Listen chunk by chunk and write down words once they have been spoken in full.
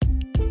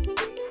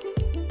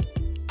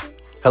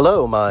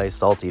Hello, my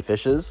salty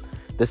fishes.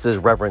 This is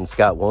Reverend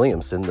Scott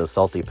Williamson, the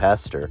Salty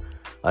Pastor.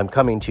 I'm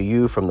coming to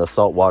you from the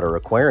Saltwater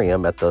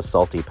Aquarium at the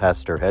Salty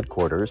Pastor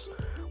headquarters,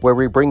 where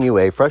we bring you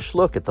a fresh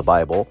look at the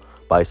Bible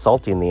by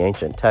salting the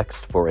ancient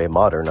text for a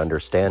modern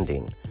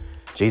understanding.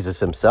 Jesus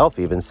himself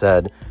even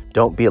said,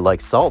 "Don't be like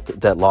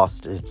salt that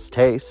lost its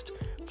taste.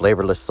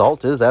 Flavorless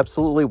salt is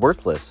absolutely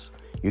worthless.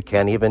 You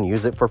can't even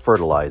use it for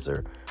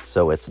fertilizer,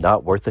 so it's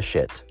not worth a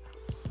shit."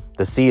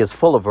 The sea is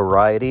full of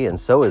variety, and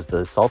so is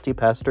the Salty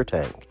Pastor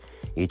tank.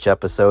 Each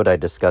episode, I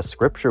discuss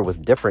Scripture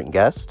with different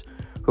guests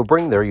who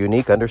bring their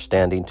unique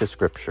understanding to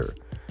Scripture.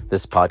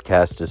 This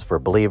podcast is for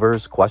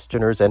believers,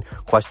 questioners, and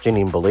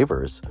questioning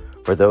believers,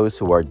 for those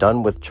who are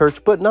done with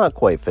church but not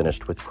quite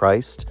finished with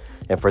Christ,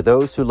 and for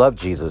those who love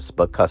Jesus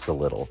but cuss a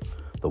little.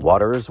 The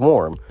water is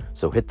warm,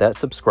 so hit that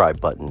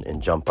subscribe button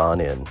and jump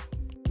on in.